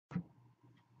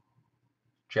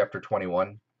Chapter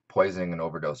 21, Poisoning and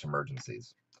Overdose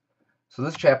Emergencies. So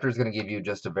this chapter is going to give you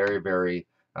just a very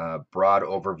broad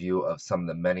overview of some of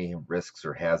the many risks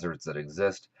or hazards that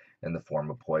exist in the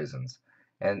form of poisons.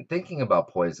 And thinking about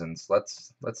poisons,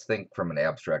 let's think from an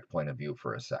abstract point of view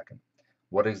for a second.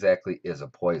 What exactly is a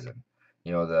poison?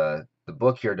 The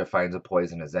book here defines a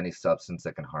poison as any substance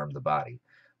that can harm the body.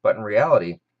 But in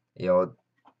reality, you know,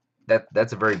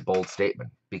 that's a very bold statement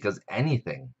because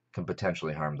anything can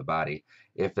potentially harm the body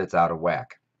if it's out of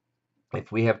whack.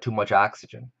 If we have too much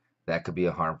oxygen, that could be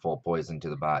a harmful poison to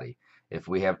the body. If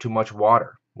we have too much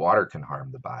water, water can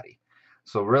harm the body.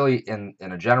 So really, in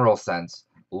a general sense,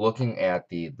 looking at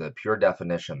the pure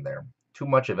definition there, too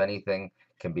much of anything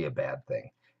can be a bad thing.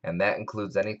 And that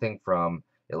includes anything from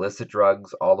illicit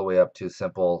drugs all the way up to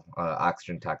simple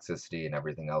oxygen toxicity and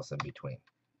everything else in between.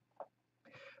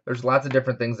 There's lots of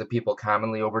different things that people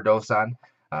commonly overdose on.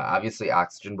 Obviously,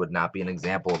 oxygen would not be an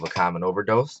example of a common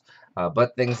overdose,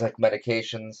 but things like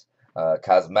medications,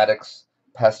 cosmetics,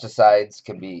 pesticides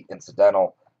can be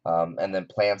incidental, and then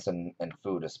plants and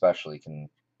food especially can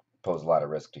pose a lot of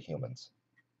risk to humans.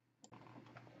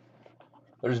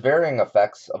 There's varying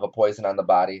effects of a poison on the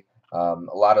body. A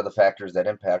lot of the factors that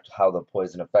impact how the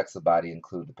poison affects the body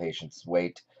include the patient's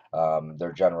weight,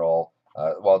 their general,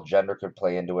 well, gender could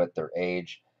play into it, their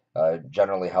age,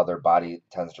 generally how their body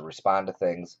tends to respond to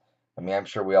things. I mean, I'm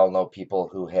sure we all know people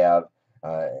who have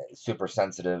super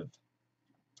sensitive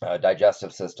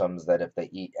digestive systems that if they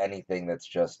eat anything that's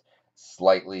just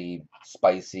slightly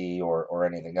spicy or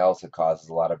anything else, it causes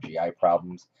a lot of GI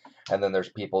problems. And then there's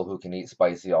people who can eat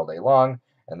spicy all day long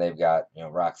and they've got,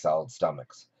 rock solid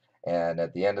stomachs. And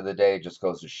at the end of the day, it just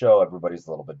goes to show everybody's a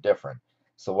little bit different.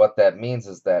 So what that means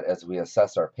is that as we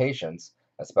assess our patients,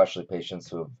 especially patients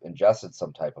who have ingested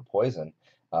some type of poison,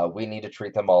 we need to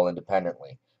treat them all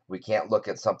independently. We can't look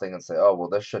at something and say, oh, well,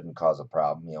 this shouldn't cause a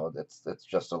problem. It's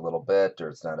just a little bit, or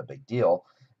it's not a big deal.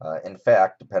 In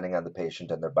fact, depending on the patient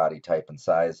and their body type and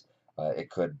size, it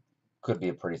could be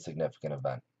a pretty significant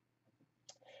event.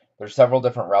 There's several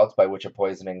different routes by which a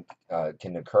poisoning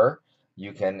can occur.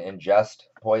 You can ingest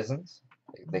poisons.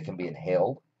 They can be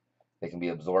inhaled. They can be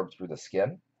absorbed through the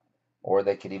skin, or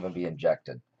they could even be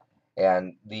injected.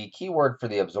 And the key word for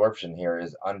the absorption here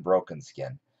is unbroken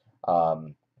skin.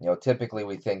 Typically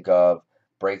we think of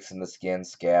breaks in the skin,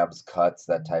 scabs, cuts,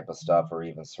 that type of stuff, or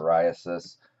even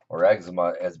psoriasis or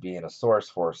eczema as being a source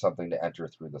for something to enter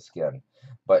through the skin.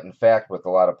 But in fact, with a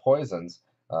lot of poisons,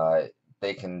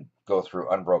 they can go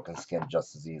through unbroken skin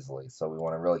just as easily. So we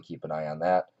want to really keep an eye on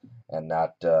that and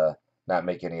not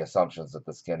make any assumptions that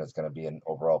the skin is going to be an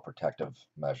overall protective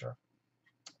measure.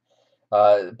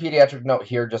 Pediatric note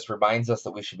here just reminds us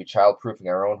that we should be childproofing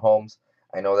our own homes.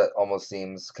 I know that almost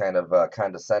seems kind of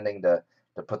condescending to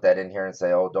put that in here and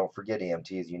say, oh, don't forget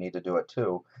EMTs, you need to do it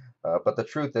too. But the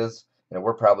truth is,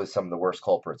 we're probably some of the worst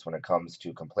culprits when it comes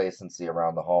to complacency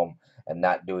around the home and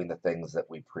not doing the things that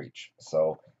we preach.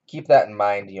 So keep that in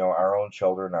mind. Our own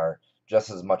children are just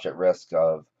as much at risk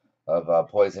of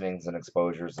poisonings and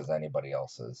exposures as anybody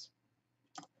else is.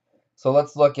 So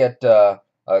let's look at a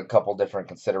couple different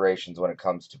considerations when it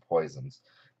comes to poisons.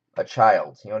 A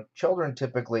child, children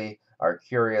typically are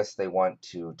curious. They want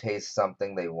to taste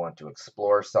something, they want to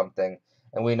explore something,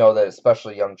 and we know that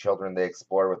especially young children, they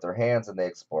explore with their hands and they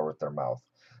explore with their mouth.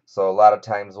 So a lot of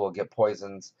times we'll get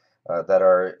poisons that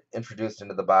are introduced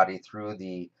into the body through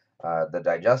the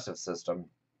digestive system,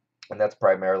 and that's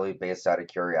primarily based out of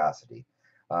curiosity.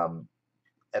 Um,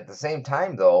 at the same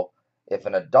time, though, if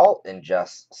an adult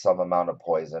ingests some amount of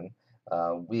poison,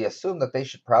 we assume that they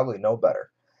should probably know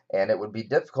better. And it would be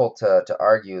difficult to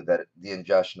argue that the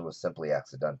ingestion was simply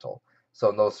accidental. So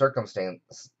in those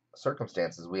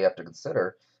circumstances, we have to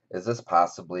consider, is this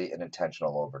possibly an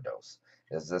intentional overdose?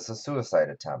 Is this a suicide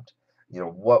attempt?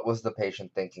 What was the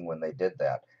patient thinking when they did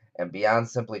that? And beyond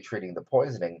simply treating the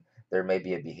poisoning, there may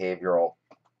be a behavioral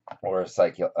or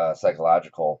a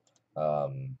psychological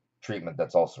treatment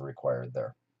that's also required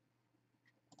there.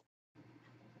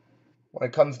 When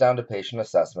it comes down to patient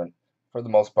assessment, for the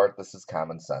most part, this is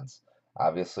common sense.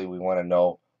 Obviously, we want to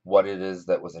know what it is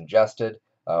that was ingested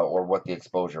or what the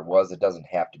exposure was. It doesn't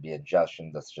have to be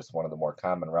ingestion. That's just one of the more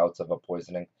common routes of a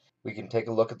poisoning. We can take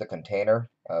a look at the container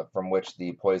from which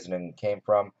the poisoning came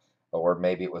from, or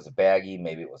maybe it was a baggie,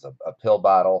 maybe it was a pill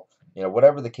bottle.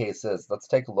 Whatever the case is, let's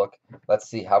take a look. Let's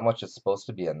see how much is supposed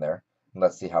to be in there, and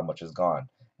let's see how much is gone.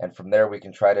 And from there, we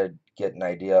can try to get an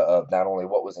idea of not only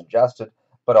what was ingested,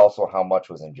 but also how much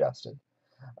was ingested.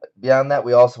 Beyond that,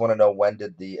 we also want to know when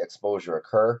did the exposure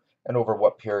occur and over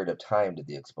what period of time did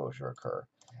the exposure occur.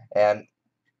 And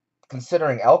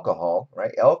Considering alcohol,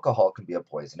 right? Alcohol can be a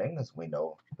poisoning, as we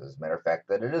know, as a matter of fact,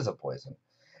 that it is a poison.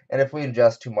 And if we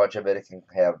ingest too much of it, it can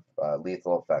have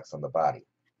lethal effects on the body.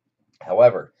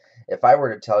 However, if I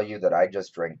were to tell you that I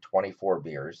just drank 24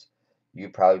 beers,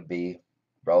 you'd probably be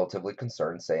relatively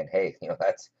concerned, saying, "Hey,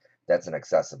 that's an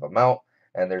excessive amount,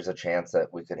 and there's a chance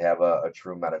that we could have a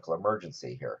true medical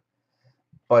emergency here."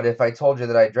 But if I told you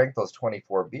that I drank those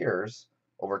 24 beers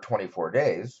over 24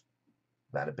 days,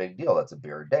 not a big deal. That's a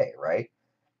beer a day, right?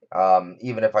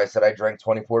 Even if I said I drank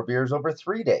 24 beers over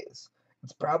 3 days,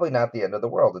 it's probably not the end of the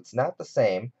world. It's not the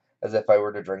same as if I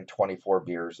were to drink 24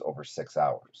 beers over 6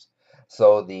 hours.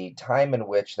 So the time in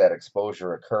which that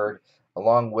exposure occurred,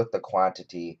 along with the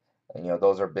quantity,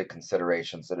 those are big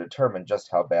considerations that determine just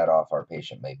how bad off our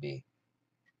patient may be.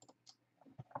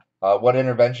 What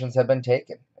interventions have been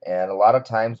taken? And a lot of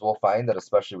times we'll find that,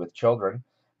 especially with children,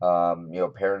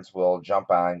 parents will jump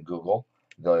on Google.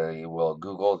 They will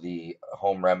Google the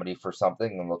home remedy for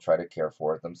something and they'll try to care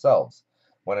for it themselves.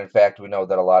 When in fact, we know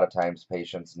that a lot of times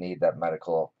patients need that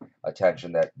medical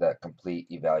attention, that complete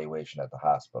evaluation at the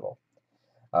hospital.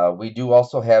 We do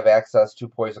also have access to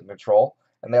poison control,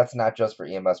 and that's not just for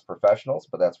EMS professionals,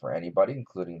 but that's for anybody,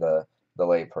 including the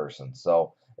layperson.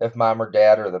 So if mom or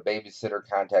dad or the babysitter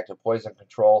contacted poison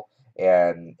control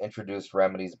and introduced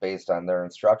remedies based on their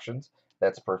instructions,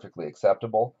 that's perfectly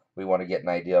acceptable. We want to get an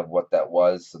idea of what that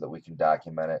was so that we can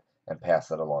document it and pass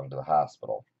that along to the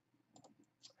hospital.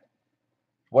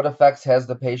 What effects has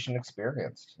the patient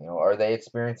experienced? Are they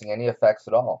experiencing any effects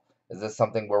at all? Is this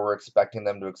something where we're expecting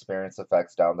them to experience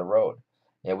effects down the road?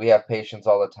 We have patients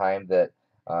all the time that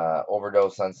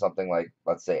overdose on something like,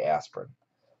 let's say, aspirin.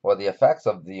 Well, the effects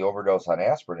of the overdose on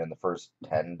aspirin in the first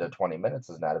 10 to 20 minutes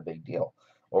is not a big deal.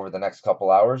 Over the next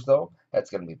couple hours, though, that's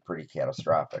going to be pretty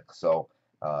catastrophic. So,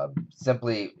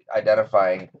 simply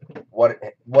identifying what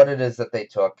it is that they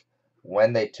took,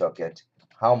 when they took it,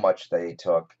 how much they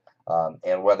took,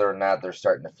 and whether or not they're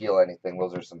starting to feel anything.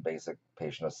 Those are some basic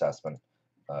patient assessment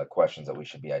questions that we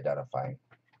should be identifying.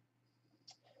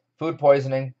 Food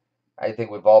poisoning. I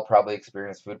think we've all probably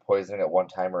experienced food poisoning at one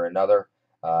time or another.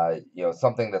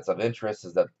 Something that's of interest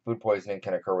is that food poisoning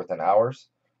can occur within hours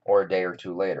or a day or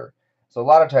two later. So a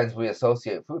lot of times we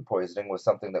associate food poisoning with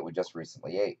something that we just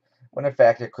recently ate, when in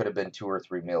fact it could have been 2 or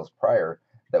 3 meals prior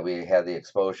that we had the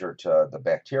exposure to the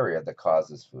bacteria that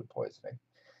causes food poisoning.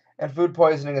 And food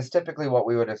poisoning is typically what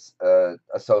we would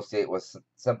associate with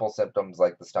simple symptoms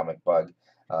like the stomach bug,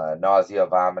 nausea,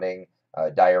 vomiting,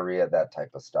 diarrhea, that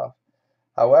type of stuff.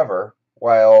 However,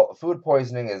 while food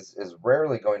poisoning is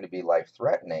rarely going to be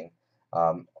life-threatening,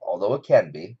 although it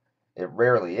can be, it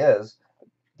rarely is,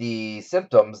 the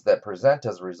symptoms that present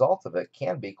as a result of it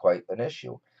can be quite an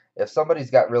issue. If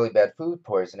somebody's got really bad food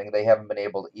poisoning, they haven't been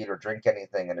able to eat or drink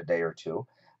anything in a day or two.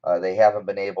 They haven't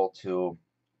been able to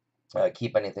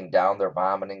keep anything down, they're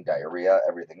vomiting, diarrhea,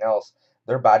 everything else,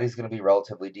 their body's going to be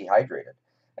relatively dehydrated.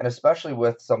 And especially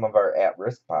with some of our at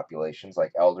risk populations,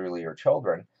 like elderly or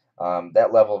children,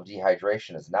 that level of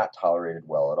dehydration is not tolerated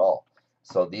well at all.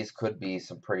 So these could be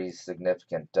some pretty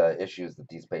significant issues that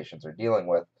these patients are dealing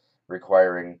with,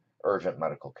 requiring urgent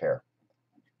medical care.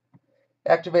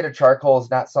 Activated charcoal is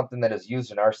not something that is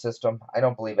used in our system. I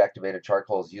don't believe activated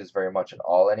charcoal is used very much at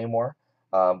all anymore.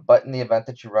 But in the event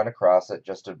that you run across it,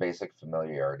 just a basic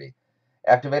familiarity.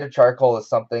 Activated charcoal is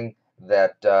something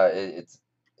that it's,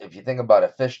 if you think about a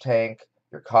fish tank,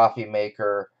 your coffee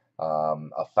maker,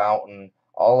 a fountain,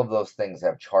 all of those things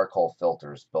have charcoal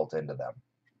filters built into them.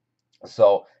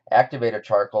 So activated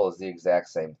charcoal is the exact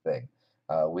same thing.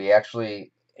 We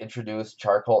actually introduce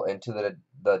charcoal into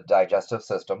the digestive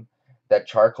system. That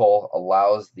charcoal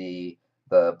allows the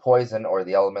poison or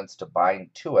the elements to bind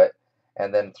to it,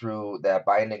 and then through that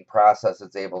binding process,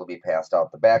 it's able to be passed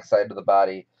out the backside of the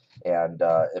body, and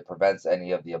it prevents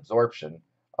any of the absorption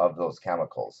of those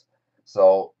chemicals.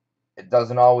 So it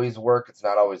doesn't always work. It's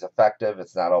not always effective.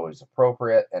 It's not always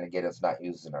appropriate, and again, it's not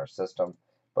used in our system,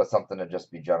 but something to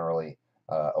just be generally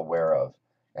aware of.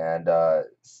 And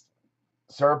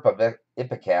syrup of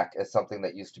ipecac is something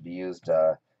that used to be used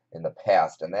in the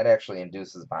past, and that actually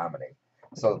induces vomiting.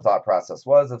 So the thought process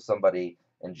was, if somebody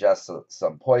ingests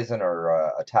some poison or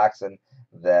a toxin,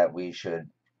 that we should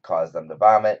cause them to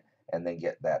vomit and then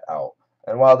get that out.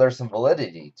 And while there's some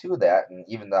validity to that, and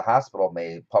even the hospital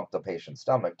may pump the patient's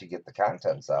stomach to get the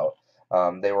contents out,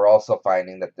 they were also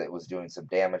finding that it was doing some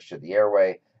damage to the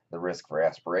airway. The risk for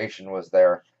aspiration was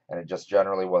there, and it just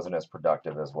generally wasn't as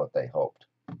productive as what they hoped.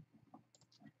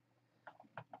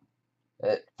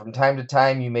 From time to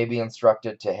time, you may be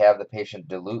instructed to have the patient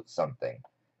dilute something.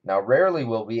 Now, rarely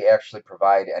will we actually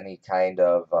provide any kind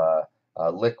of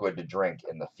liquid to drink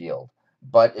in the field.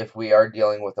 But if we are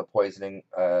dealing with a poisoning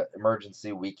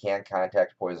emergency, we can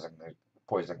contact poison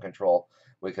control.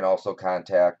 We can also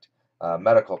contact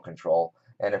medical control.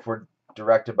 And if we're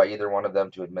directed by either one of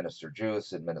them to administer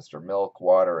juice, administer milk,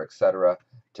 water, etc.,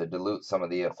 to dilute some of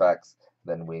the effects,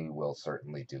 then we will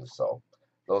certainly do so.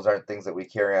 Those aren't things that we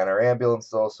carry on our ambulance,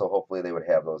 though, so hopefully they would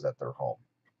have those at their home.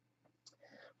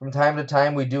 From time to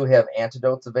time, we do have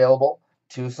antidotes available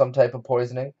to some type of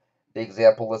poisoning. The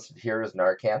example listed here is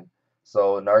Narcan.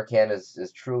 So Narcan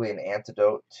is truly an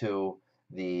antidote to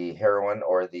the heroin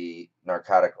or the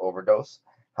narcotic overdose.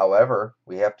 However,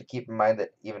 we have to keep in mind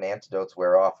that even antidotes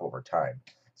wear off over time.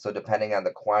 So depending on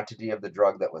the quantity of the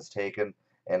drug that was taken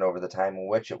and over the time in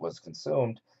which it was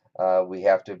consumed, we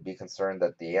have to be concerned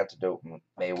that the antidote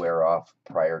may wear off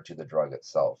prior to the drug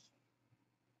itself.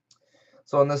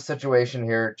 So in this situation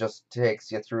here, it just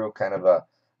takes you through kind of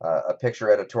a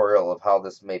picture editorial of how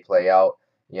this may play out.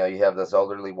 You have this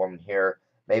elderly woman here.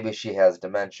 Maybe she has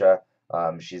dementia.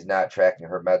 She's not tracking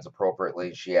her meds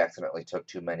appropriately. She accidentally took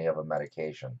too many of a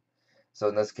medication. So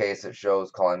in this case, it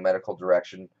shows calling medical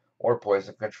direction or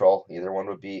poison control. Either one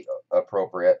would be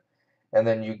appropriate. And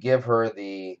then you give her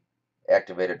the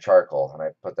activated charcoal. And I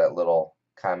put that little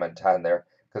comment on there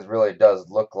because really it does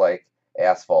look like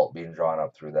asphalt being drawn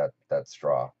up through that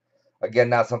straw. Again,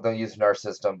 not something used in our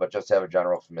system, but just have a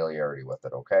general familiarity with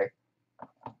it, okay?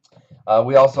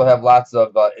 We also have lots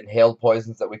of inhaled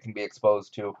poisons that we can be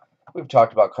exposed to. We've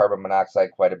talked about carbon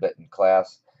monoxide quite a bit in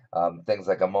class. Things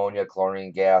like ammonia,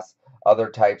 chlorine gas, other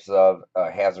types of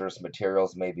hazardous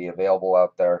materials may be available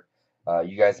out there.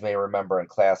 You guys may remember in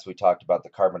class we talked about the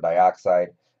carbon dioxide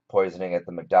poisoning at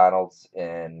the McDonald's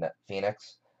in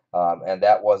Phoenix. And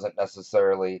that wasn't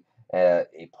necessarily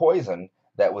a poison,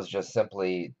 that was just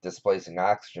simply displacing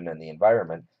oxygen in the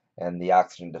environment, and the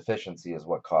oxygen deficiency is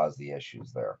what caused the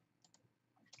issues there.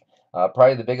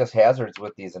 Probably the biggest hazards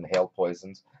with these inhaled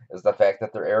poisons is the fact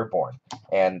that they're airborne,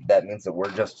 and that means that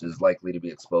we're just as likely to be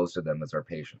exposed to them as our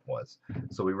patient was.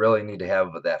 So we really need to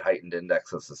have that heightened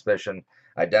index of suspicion,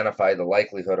 identify the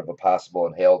likelihood of a possible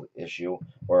inhaled issue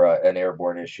or an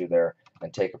airborne issue there,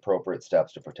 and take appropriate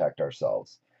steps to protect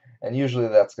ourselves. And usually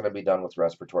that's going to be done with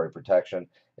respiratory protection.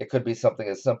 It could be something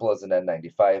as simple as an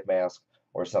N95 mask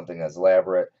or something as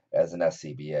elaborate as an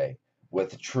SCBA.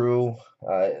 With true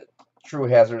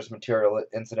hazardous material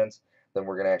incidents, then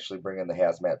we're going to actually bring in the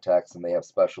hazmat techs, and they have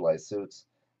specialized suits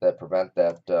that prevent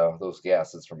those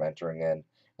gases from entering in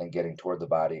and getting toward the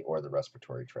body or the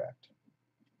respiratory tract.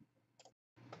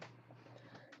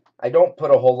 I don't put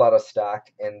a whole lot of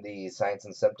stock in the signs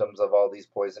and symptoms of all these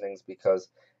poisonings because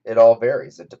it all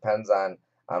varies. It depends on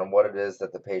what it is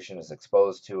that the patient is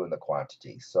exposed to and the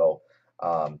quantity. So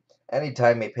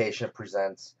anytime a patient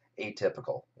presents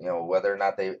atypical, whether or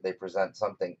not they present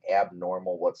something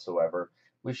abnormal whatsoever,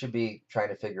 we should be trying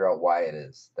to figure out why it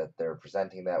is that they're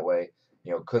presenting that way.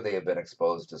 Could they have been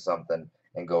exposed to something,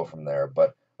 and go from there.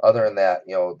 But other than that,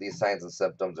 these signs and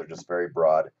symptoms are just very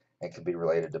broad and can be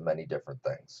related to many different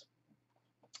things.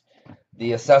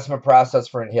 The assessment process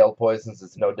for inhaled poisons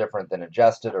is no different than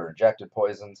ingested or injected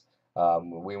poisons.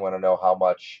 We want to know how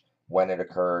much, when it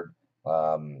occurred,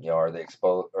 are they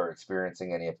exposed or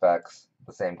experiencing any effects?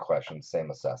 The same question,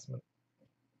 same assessment.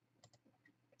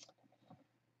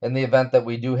 In the event that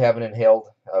we do have an inhaled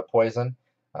poison,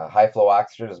 high flow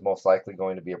oxygen is most likely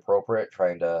going to be appropriate,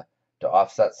 trying to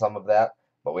offset some of that.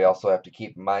 But we also have to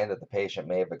keep in mind that the patient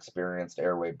may have experienced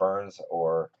airway burns,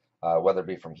 or whether it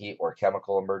be from heat or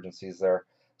chemical emergencies there.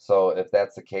 So if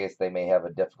that's the case, they may have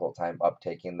a difficult time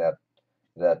uptaking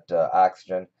that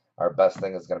oxygen. Our best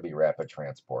thing is going to be rapid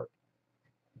transport.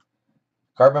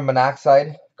 Carbon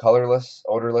monoxide, colorless,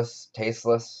 odorless,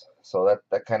 tasteless. So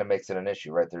that kind of makes it an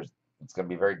issue, right? It's going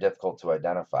to be very difficult to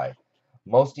identify.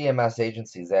 Most EMS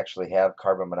agencies actually have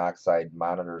carbon monoxide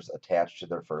monitors attached to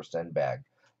their first in bag.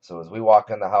 So as we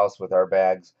walk in the house with our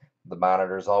bags, the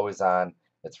monitor is always on.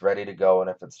 It's ready to go, and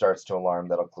if it starts to alarm,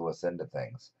 that'll clue us into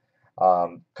things.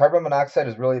 Carbon monoxide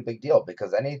is really a big deal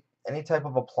because any type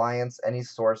of appliance, any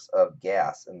source of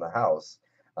gas in the house,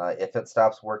 if it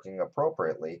stops working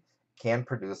appropriately, can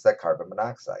produce that carbon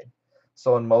monoxide.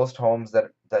 So in most homes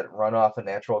that run off of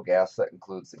natural gas, that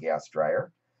includes the gas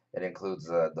dryer, it includes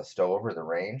the stove or the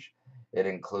range, it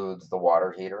includes the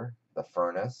water heater, the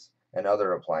furnace, and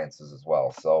other appliances as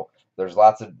well. So there's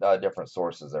lots of different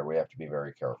sources there. We have to be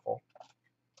very careful.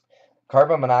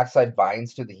 Carbon monoxide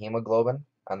binds to the hemoglobin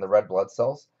on the red blood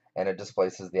cells, and it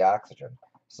displaces the oxygen.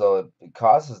 So it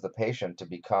causes the patient to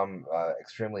become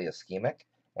extremely ischemic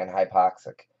and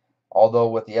hypoxic. Although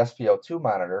with the SpO2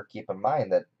 monitor, keep in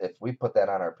mind that if we put that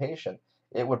on our patient,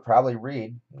 it would probably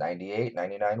read 98,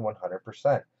 99,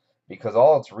 100%, because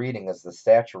all it's reading is the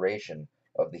saturation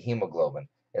of the hemoglobin.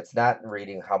 It's not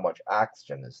reading how much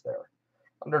oxygen is there.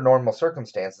 Under normal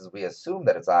circumstances, we assume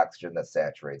that it's oxygen that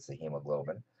saturates the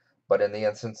hemoglobin, but in the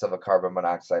instance of a carbon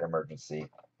monoxide emergency,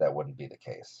 that wouldn't be the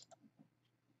case.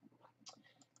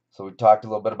 So we talked a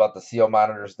little bit about the CO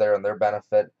monitors there and their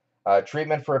benefit.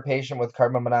 Treatment for a patient with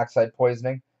carbon monoxide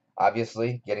poisoning,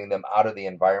 obviously getting them out of the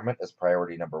environment is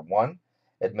priority number one.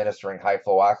 Administering high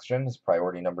flow oxygen is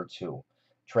priority number two.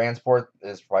 Transport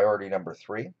is priority number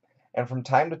three. And from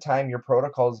time to time, your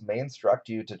protocols may instruct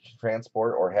you to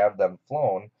transport or have them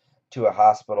flown to a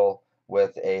hospital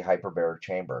with a hyperbaric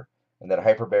chamber. And that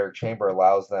hyperbaric chamber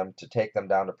allows them to take them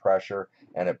down to pressure,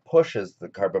 and it pushes the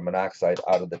carbon monoxide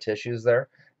out of the tissues there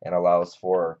and allows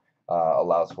for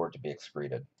it to be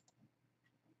excreted.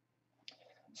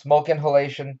 Smoke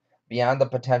inhalation, beyond the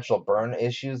potential burn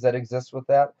issues that exist with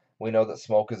that, we know that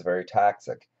smoke is very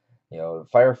toxic.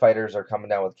 Firefighters are coming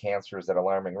down with cancers at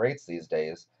alarming rates these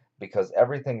days because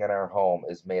everything in our home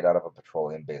is made out of a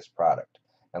petroleum-based product.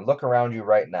 And look around you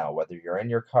right now, whether you're in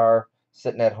your car,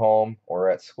 sitting at home, or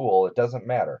at school, it doesn't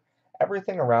matter.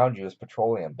 Everything around you is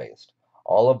petroleum-based.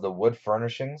 All of the wood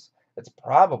furnishings, it's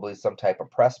probably some type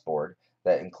of press board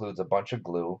that includes a bunch of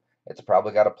glue. It's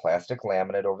probably got a plastic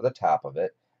laminate over the top of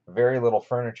it. Very little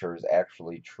furniture is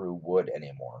actually true wood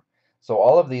anymore. So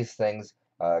all of these things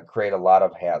create a lot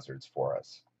of hazards for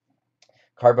us.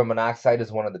 Carbon monoxide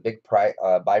is one of the big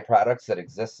byproducts that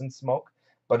exists in smoke,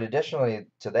 but additionally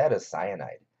to that is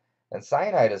cyanide. And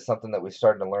cyanide is something that we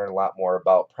started to learn a lot more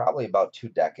about probably about 2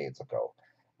 decades ago.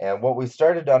 And what we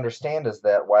started to understand is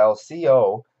that while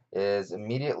CO is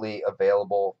immediately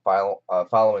available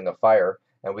following a fire,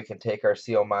 and we can take our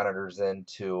CO monitors in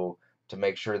to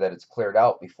make sure that it's cleared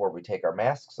out before we take our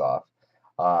masks off,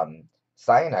 um,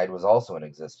 cyanide was also in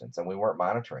existence, and we weren't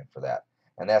monitoring for that.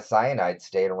 And that cyanide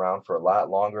stayed around for a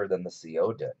lot longer than the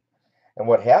CO did. And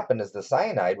what happened is the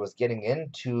cyanide was getting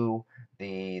into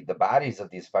the bodies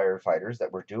of these firefighters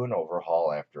that were doing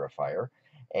overhaul after a fire,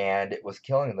 and it was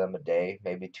killing them a day,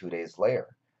 maybe 2 days later.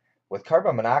 With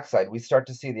carbon monoxide, we start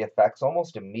to see the effects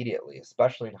almost immediately,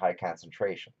 especially in high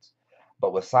concentrations.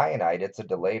 But with cyanide, it's a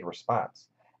delayed response.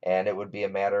 And it would be a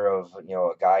matter of, a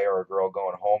guy or a girl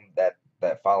going home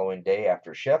that following day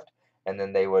after shift, and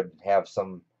then they would have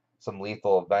some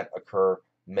lethal event occur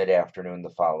mid-afternoon the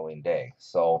following day.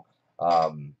 So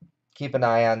keep an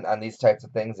eye on these types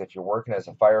of things. If you're working as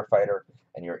a firefighter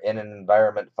and you're in an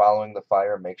environment following the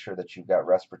fire, make sure that you've got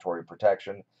respiratory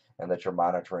protection and that you're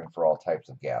monitoring for all types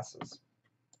of gases.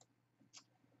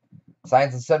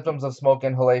 Signs and symptoms of smoke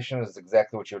inhalation is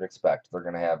exactly what you would expect. They're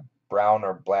going to have brown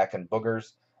or blackened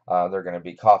boogers. They're going to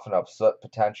be coughing up soot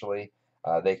potentially.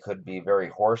 They could be very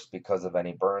hoarse because of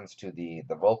any burns to the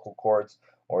vocal cords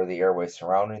or the airway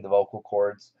surrounding the vocal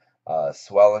cords.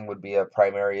 Swelling would be a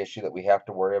primary issue that we have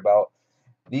to worry about.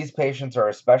 These patients are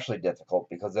especially difficult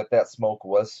because if that smoke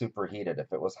was superheated,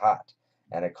 if it was hot,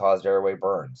 and it caused airway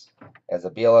burns, as a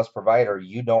BLS provider,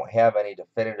 you don't have any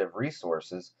definitive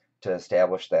resources to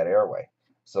establish that airway.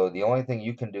 So the only thing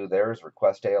you can do there is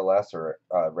request ALS or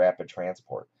rapid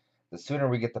transport. The sooner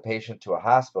we get the patient to a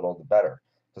hospital, the better,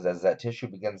 because as that tissue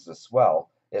begins to swell,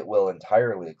 it will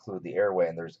entirely occlude the airway,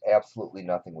 and there's absolutely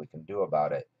nothing we can do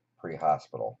about it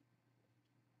pre-hospital.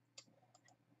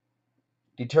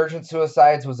 Detergent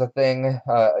suicides was a thing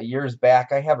years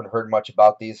back. I haven't heard much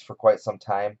about these for quite some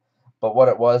time, but what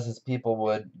it was is people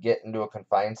would get into a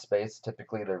confined space,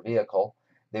 typically their vehicle.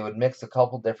 They would mix a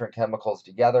couple different chemicals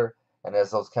together, and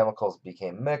as those chemicals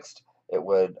became mixed, it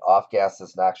would off-gas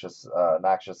this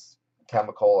noxious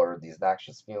chemical or these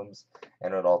noxious fumes,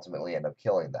 and it would ultimately end up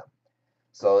killing them.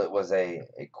 So it was a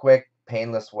quick,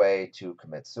 painless way to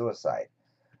commit suicide.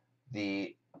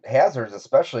 The hazards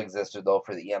especially existed though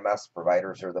for the EMS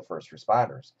providers or the first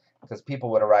responders, because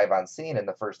people would arrive on scene and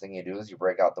the first thing you do is you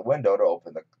break out the window to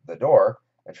open the door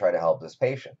and try to help this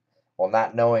patient. Well,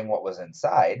 not knowing what was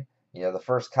inside, the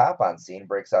first cop on scene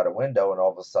breaks out a window and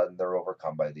all of a sudden they're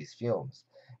overcome by these fumes.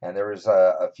 And there was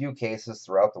a few cases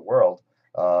throughout the world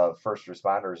of first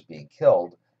responders being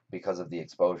killed because of the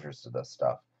exposures to this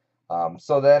stuff.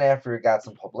 So then after it got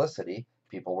some publicity,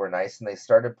 people were nice and they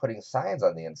started putting signs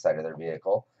on the inside of their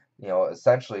vehicle,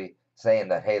 essentially saying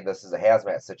that, hey, this is a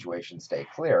hazmat situation, stay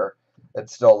clear. It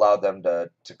still allowed them to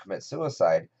commit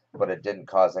suicide, but it didn't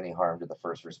cause any harm to the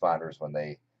first responders when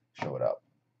they showed up.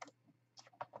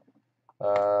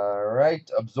 All right,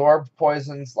 absorbed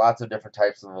poisons, lots of different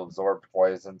types of absorbed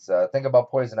poisons. Think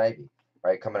about poison ivy,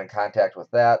 right? Coming in contact with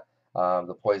that,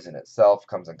 the poison itself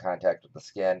comes in contact with the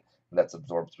skin, and that's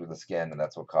absorbed through the skin, and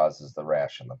that's what causes the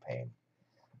rash and the pain.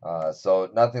 So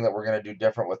nothing that we're going to do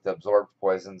different with the absorbed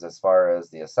poisons as far as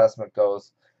the assessment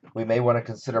goes. We may want to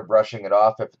consider brushing it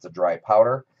off if it's a dry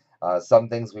powder. Some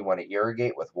things we want to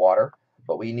irrigate with water,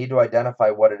 but we need to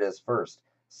identify what it is first.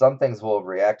 Some things will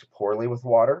react poorly with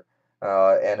water,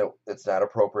 and it's not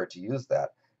appropriate to use that.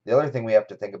 The other thing we have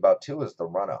to think about too is the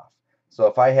runoff. So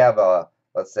if I have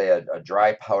let's say a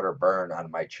dry powder burn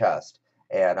on my chest,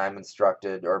 and I'm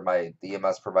instructed, or the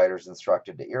EMS provider is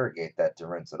instructed to irrigate that to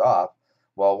rinse it off.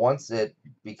 Well, once it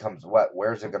becomes wet,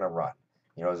 where's it going to run?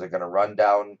 Is it going to run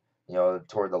down,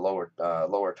 toward the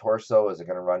lower torso? Is it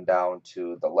going to run down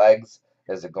to the legs?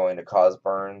 Is it going to cause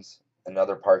burns in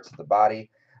other parts of the body?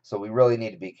 So we really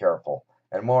need to be careful.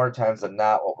 And more times than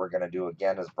not, what we're going to do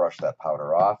again is brush that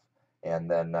powder off and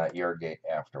then irrigate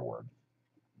afterward.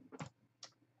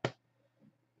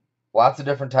 Lots of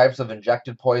different types of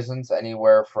injected poisons,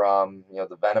 anywhere from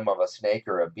the venom of a snake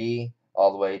or a bee,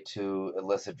 all the way to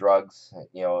illicit drugs,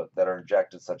 that are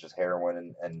injected, such as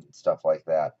heroin and stuff like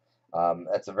that.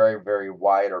 That's a very, very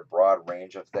wide or broad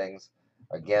range of things.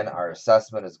 Again, our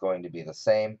assessment is going to be the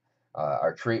same.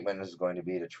 Our treatment is going to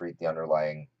be to treat the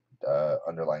underlying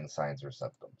signs or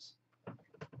symptoms.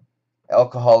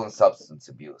 Alcohol and substance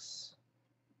abuse.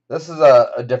 This is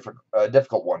a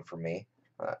difficult one for me.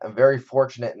 I'm very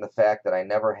fortunate in the fact that I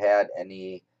never had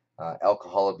any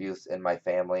alcohol abuse in my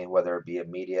family, whether it be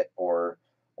immediate or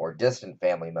distant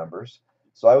family members.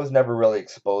 So I was never really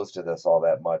exposed to this all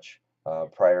that much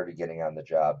prior to getting on the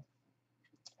job.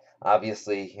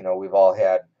 Obviously, we've all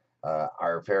had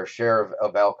our fair share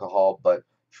of alcohol, but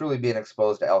truly being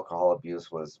exposed to alcohol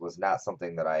abuse was not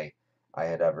something that I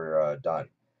had ever done.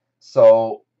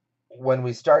 So when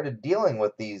we started dealing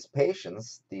with these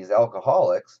patients, these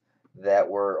alcoholics that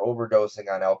were overdosing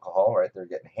on alcohol, right? They're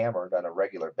getting hammered on a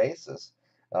regular basis.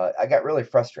 I got really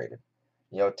frustrated.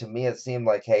 To me, it seemed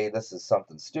like, hey, this is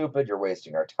something stupid. You're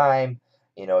wasting our time.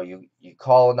 You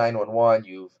call 911.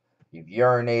 You've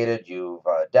urinated. You've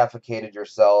defecated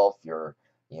yourself. You're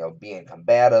being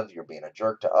combative. You're being a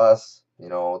jerk to us.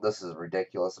 This is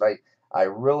ridiculous. And I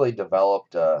really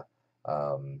developed a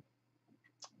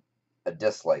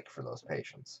dislike for those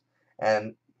patients.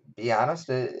 And be honest,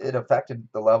 it affected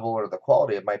the level or the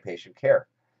quality of my patient care.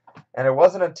 And it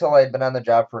wasn't until I'd been on the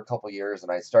job for a couple years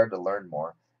and I started to learn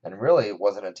more, and really it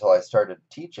wasn't until I started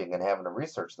teaching and having to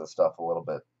research this stuff a little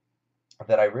bit,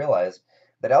 that I realized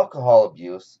that alcohol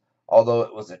abuse, although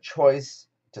it was a choice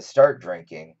to start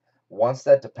drinking, once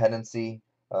that dependency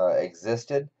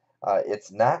existed,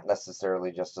 it's not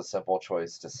necessarily just a simple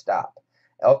choice to stop.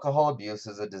 Alcohol abuse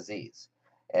is a disease,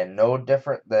 and no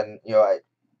different than,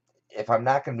 if I'm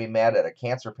not going to be mad at a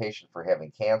cancer patient for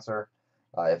having cancer,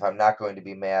 if I'm not going to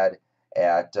be mad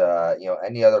at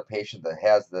any other patient that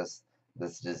has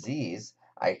this disease,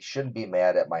 I shouldn't be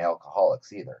mad at my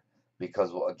alcoholics either,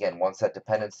 because well, again, once that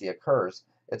dependency occurs,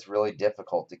 it's really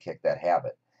difficult to kick that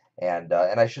habit, and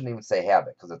I shouldn't even say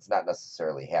habit because it's not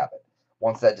necessarily habit.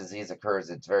 Once that disease occurs,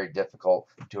 it's very difficult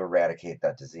to eradicate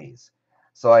that disease.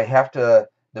 So I have to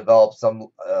develop some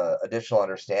additional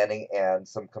understanding and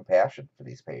some compassion for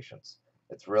these patients.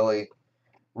 It's really,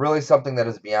 really something that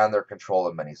is beyond their control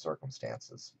in many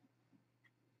circumstances.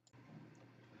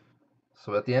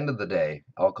 So at the end of the day,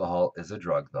 alcohol is a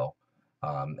drug, though,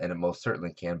 and it most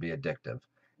certainly can be addictive.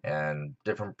 And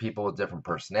different people with different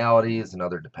personalities and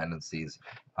other dependencies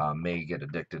may get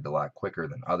addicted a lot quicker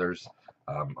than others.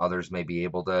 Others may be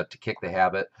able to kick the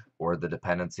habit or the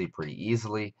dependency pretty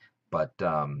easily, but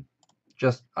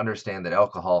just understand that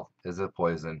alcohol is a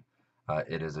poison,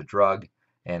 it is a drug,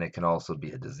 and it can also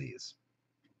be a disease.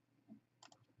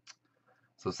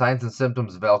 So signs and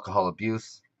symptoms of alcohol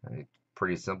abuse,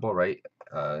 pretty simple, right?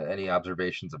 Any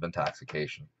observations of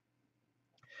intoxication.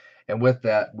 And with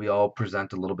that, we all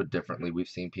present a little bit differently. We've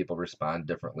seen people respond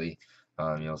differently.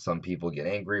 Some people get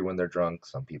angry when they're drunk.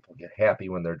 Some people get happy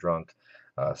when they're drunk.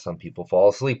 Some people fall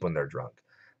asleep when they're drunk.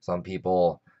 Some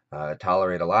people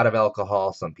tolerate a lot of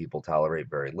alcohol. Some people tolerate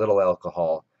very little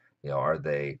alcohol. Are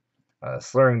they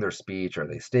slurring their speech? Are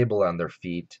they stable on their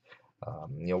feet?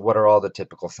 What are all the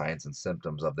typical signs and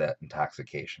symptoms of that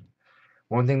intoxication?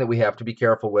 One thing that we have to be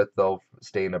careful with, though,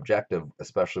 staying objective,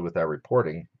 especially with our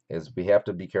reporting, is we have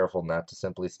to be careful not to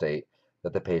simply state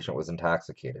that the patient was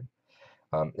intoxicated.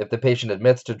 If the patient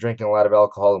admits to drinking a lot of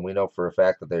alcohol and we know for a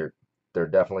fact that they're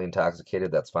definitely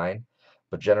intoxicated, that's fine.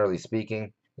 But generally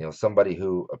speaking, somebody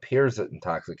who appears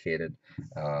intoxicated,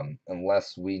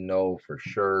 unless we know for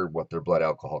sure what their blood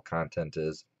alcohol content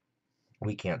is,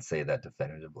 we can't say that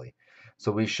definitively.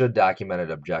 So we should document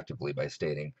it objectively by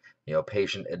stating,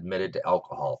 patient admitted to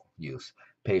alcohol use,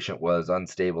 patient was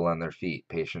unstable on their feet,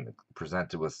 patient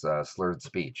presented with slurred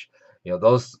speech,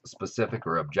 Those specific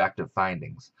or objective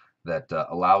findings that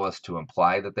allow us to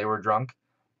imply that they were drunk,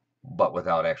 but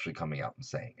without actually coming out and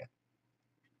saying it.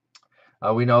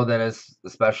 We know that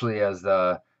especially as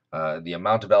the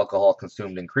amount of alcohol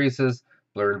consumed increases,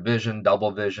 blurred vision,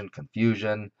 double vision,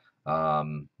 confusion,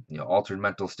 altered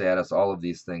mental status, all of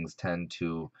these things tend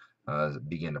to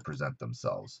begin to present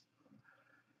themselves.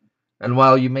 And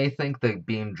while you may think that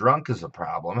being drunk is a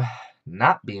problem,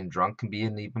 not being drunk can be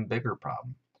an even bigger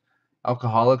problem.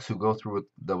 Alcoholics who go through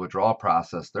the withdrawal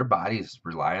process, their bodies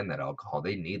rely on that alcohol.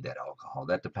 They need that alcohol.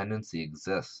 That dependency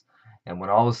exists. And when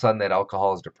all of a sudden that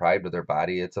alcohol is deprived of their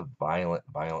body, it's a violent,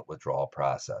 violent withdrawal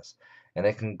process. And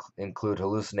it can include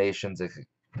hallucinations.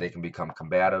 They can become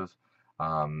combative,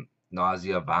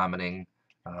 nausea, vomiting,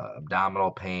 abdominal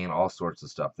pain, all sorts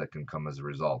of stuff that can come as a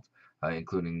result,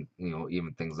 including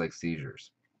even things like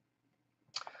seizures.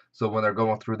 So when they're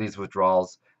going through these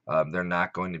withdrawals, they're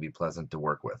not going to be pleasant to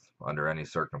work with under any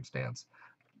circumstance.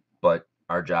 But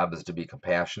our job is to be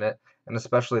compassionate and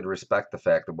especially to respect the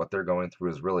fact that what they're going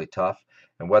through is really tough.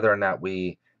 And whether or not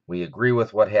we agree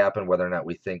with what happened, whether or not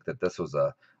we think that this was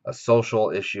a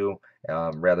social issue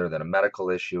rather than a medical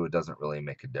issue, it doesn't really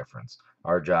make a difference.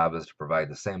 Our job is to provide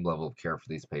the same level of care for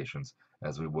these patients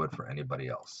as we would for anybody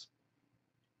else.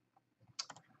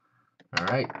 All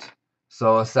right.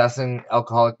 So assessing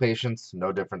alcoholic patients,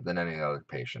 no different than any other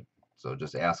patient. So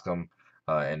just ask them,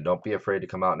 and don't be afraid to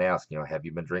come out and ask, have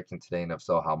you been drinking today? And if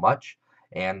so, how much?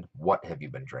 And what have you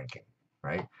been drinking?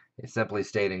 Right? It's simply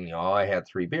stating, I had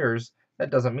 3 beers, that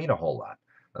doesn't mean a whole lot.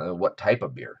 What type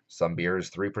of beer? Some beer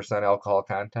is 3% alcohol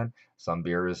content. Some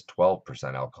beer is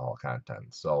 12% alcohol content.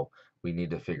 So we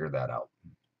need to figure that out.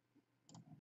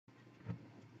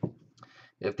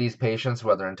 If these patients,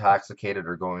 whether intoxicated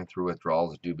or going through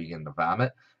withdrawals, do begin to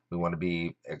vomit, we want to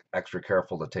be extra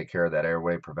careful to take care of that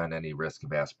airway, prevent any risk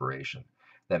of aspiration.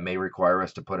 That may require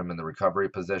us to put them in the recovery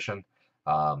position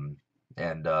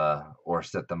and or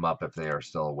sit them up if they are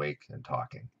still awake and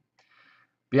talking.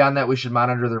 Beyond that, we should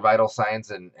monitor their vital signs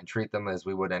and treat them as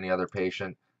we would any other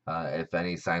patient. If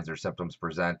any signs or symptoms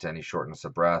present, any shortness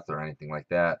of breath or anything like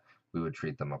that, we would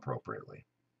treat them appropriately.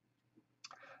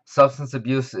 Substance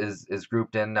abuse is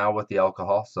grouped in now with the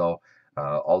alcohol. So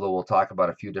although we'll talk about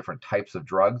a few different types of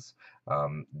drugs,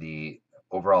 the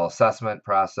overall assessment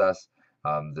process,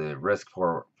 the risk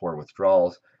for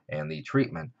withdrawals, and the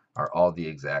treatment are all the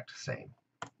exact same.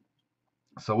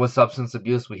 So with substance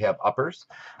abuse, we have uppers.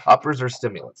 Uppers are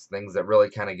stimulants, things that really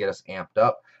kind of get us amped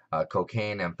up.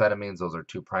 Cocaine, amphetamines, those are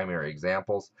 2 primary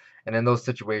examples. And in those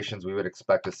situations, we would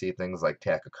expect to see things like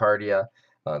tachycardia.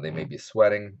 They may be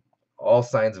sweating, all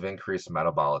signs of increased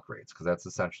metabolic rates, because that's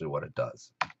essentially what it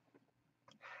does.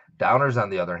 Downers, on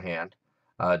the other hand,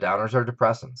 downers are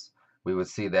depressants. We would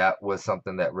see that with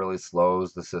something that really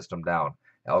slows the system down.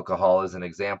 Alcohol is an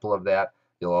example of that.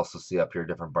 You'll also see up here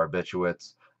different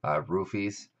barbiturates,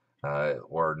 roofies,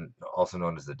 or also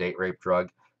known as the date rape drug.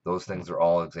 Those things are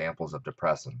all examples of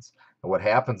depressants. And what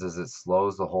happens is it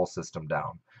slows the whole system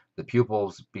down. The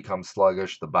pupils become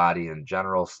sluggish. The body in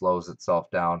general slows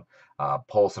itself down.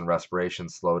 Pulse and respiration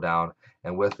slow down.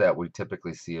 And with that, we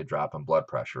typically see a drop in blood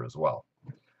pressure as well.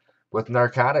 With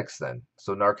narcotics then,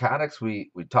 so narcotics,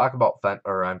 we talk about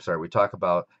we talk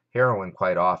about heroin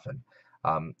quite often.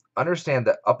 Understand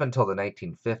that up until the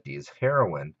 1950s,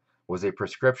 heroin was a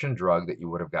prescription drug that you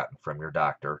would have gotten from your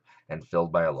doctor and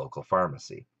filled by a local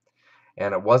pharmacy.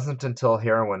 And it wasn't until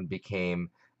heroin became,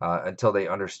 until they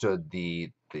understood the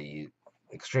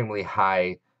extremely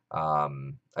high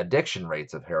addiction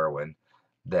rates of heroin,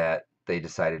 that they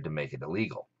decided to make it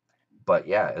illegal. But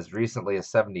yeah, as recently as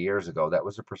 70 years ago, that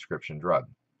was a prescription drug.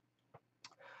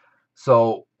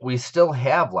 So we still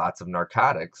have lots of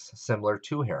narcotics similar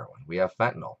to heroin. We have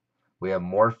fentanyl, we have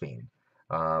morphine,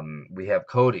 we have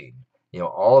codeine.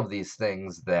 All of these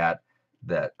things that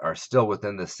are still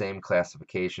within the same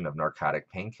classification of narcotic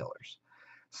painkillers.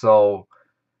 So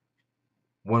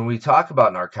when we talk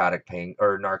about narcotic pain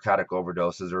or narcotic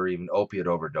overdoses or even opiate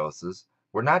overdoses,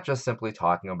 we're not just simply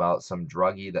talking about some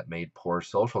druggie that made poor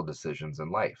social decisions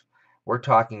in life. We're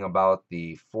talking about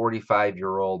the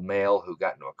 45-year-old male who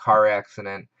got into a car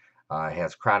accident,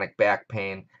 has chronic back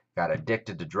pain, got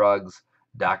addicted to drugs.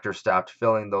 Doctor stopped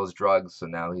filling those drugs, so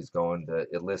now he's going to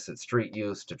illicit street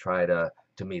use to try to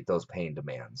meet those pain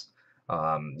demands.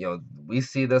 We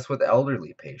see this with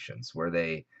elderly patients where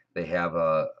they have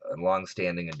a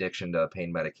long-standing addiction to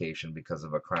pain medication because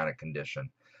of a chronic condition.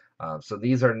 So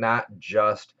these are not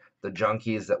just the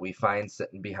junkies that we find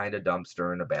sitting behind a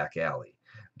dumpster in a back alley.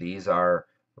 These are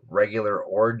regular,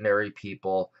 ordinary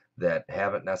people that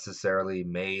haven't necessarily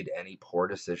made any poor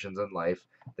decisions in life.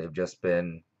 They've just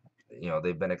been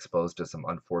they've been exposed to some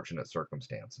unfortunate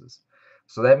circumstances.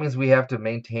 So that means we have to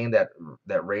maintain that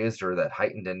raised or that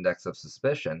heightened index of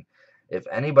suspicion. If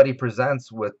anybody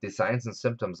presents with the signs and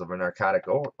symptoms of a narcotic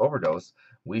overdose,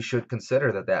 we should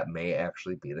consider that that may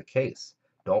actually be the case.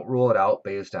 Don't rule it out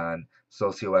based on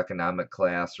socioeconomic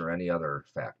class or any other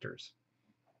factors.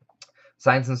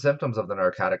 Signs and symptoms of the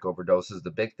narcotic overdose is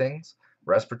the big things: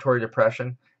 respiratory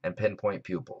depression and pinpoint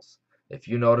pupils. If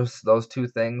you notice those two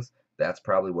things, that's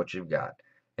probably what you've got.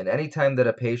 And anytime that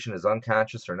a patient is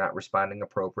unconscious or not responding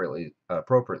appropriately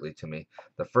to me,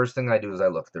 the first thing I do is I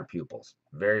look at their pupils.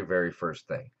 Very, very first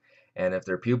thing. And if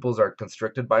their pupils are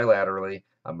constricted bilaterally,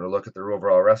 I'm going to look at their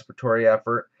overall respiratory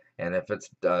effort. And if it's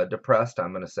depressed,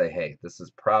 I'm going to say, hey, this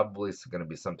is probably going to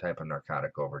be some type of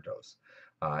narcotic overdose.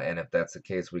 And if that's the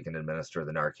case, we can administer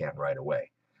the Narcan right away.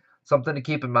 Something to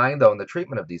keep in mind, though, in the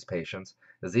treatment of these patients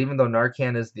is even though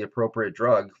Narcan is the appropriate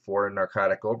drug for a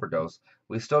narcotic overdose,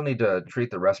 we still need to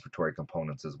treat the respiratory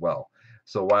components as well.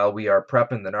 So while we are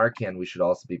prepping the Narcan, we should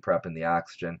also be prepping the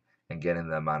oxygen and getting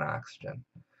them on oxygen.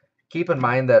 Keep in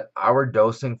mind that our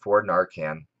dosing for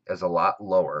Narcan is a lot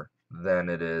lower than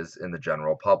it is in the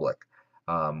general public.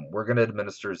 We're going to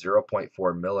administer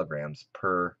 0.4 milligrams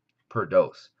per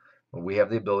dose. We have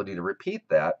the ability to repeat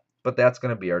that, but that's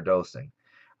going to be our dosing.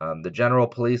 The general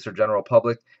police or general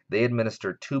public, they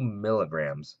administer 2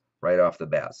 milligrams right off the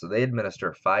bat. So they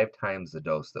administer 5 times the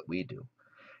dose that we do.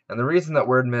 And the reason that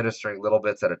we're administering little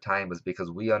bits at a time is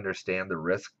because we understand the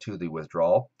risk to the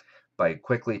withdrawal by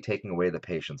quickly taking away the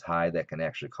patient's high that can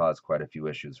actually cause quite a few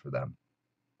issues for them.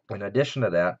 In addition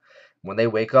to that, when they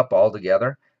wake up all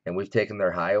together and we've taken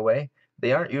their high away,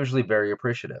 they aren't usually very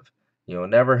appreciative.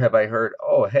 Never have I heard,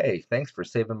 oh, hey, thanks for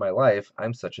saving my life.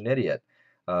 I'm such an idiot.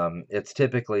 It's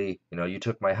typically, you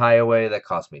took my high away. That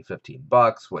cost me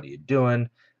 $15. What are you doing?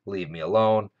 Leave me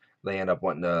alone. They end up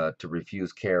wanting to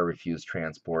refuse care, refuse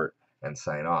transport, and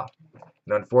sign off.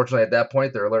 And unfortunately, at that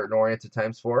point, they're alert and oriented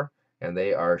times 4, and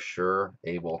they are sure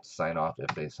able to sign off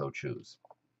if they so choose.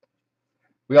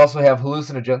 We also have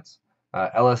hallucinogens,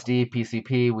 LSD,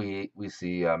 PCP. We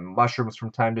see mushrooms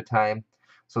from time to time.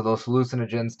 So those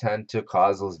hallucinogens tend to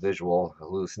cause those visual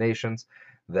hallucinations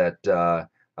that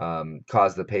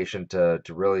cause the patient to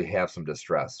really have some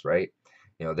distress, right?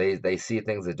 They see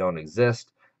things that don't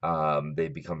exist. They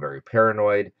become very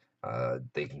paranoid.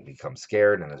 They can become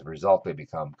scared, and as a result, they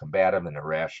become combative and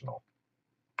irrational.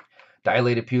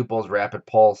 Dilated pupils, rapid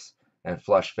pulse, and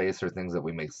flushed face are things that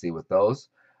we may see with those.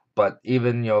 But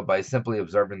even by simply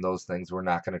observing those things, we're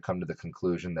not going to come to the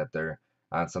conclusion that they're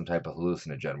on some type of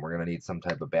hallucinogen. We're going to need some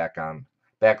type of background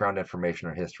information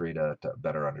or history to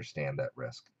better understand that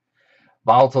risk.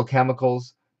 Volatile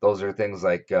chemicals, those are things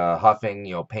like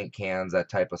huffing, paint cans, that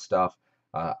type of stuff.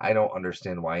 I don't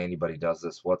understand why anybody does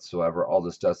this whatsoever. All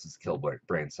this does is kill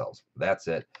brain cells. That's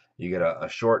it. You get a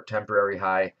short temporary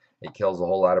high. It kills a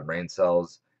whole lot of brain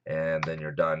cells, and then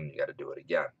you're done. You got to do it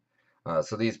again.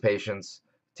 So these patients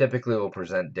typically will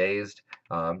present dazed,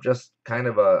 just kind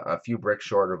of a few bricks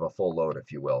short of a full load,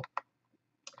 if you will.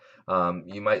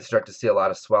 You might start to see a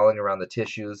lot of swelling around the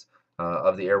tissues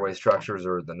of the airway structures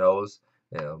or the nose,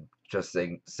 just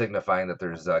signifying that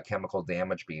there's chemical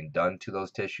damage being done to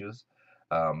those tissues.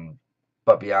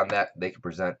 But beyond that, they can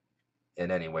present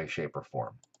in any way, shape, or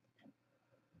form.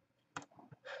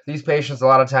 These patients a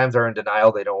lot of times are in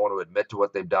denial. They don't want to admit to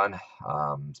what they've done,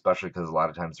 especially because a lot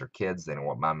of times they're kids. They don't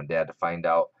want mom and dad to find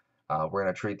out. We're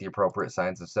going to treat the appropriate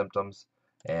signs and symptoms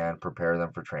and prepare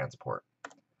them for transport.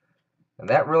 And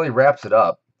that really wraps it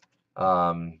up.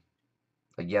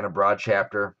 Again, a broad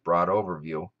chapter, broad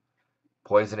overview.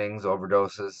 Poisonings,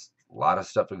 overdoses, a lot of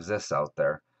stuff exists out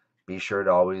there. Be sure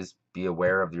to always be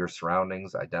aware of your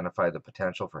surroundings, identify the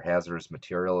potential for hazardous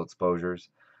material exposures,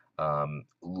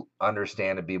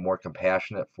 understand and be more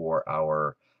compassionate for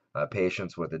our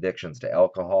patients with addictions to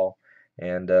alcohol,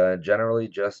 and generally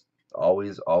just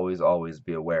always, always, always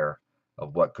be aware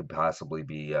of what could possibly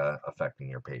be affecting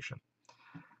your patient.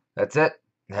 That's it.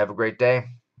 Have a great day.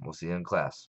 We'll see you in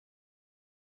class.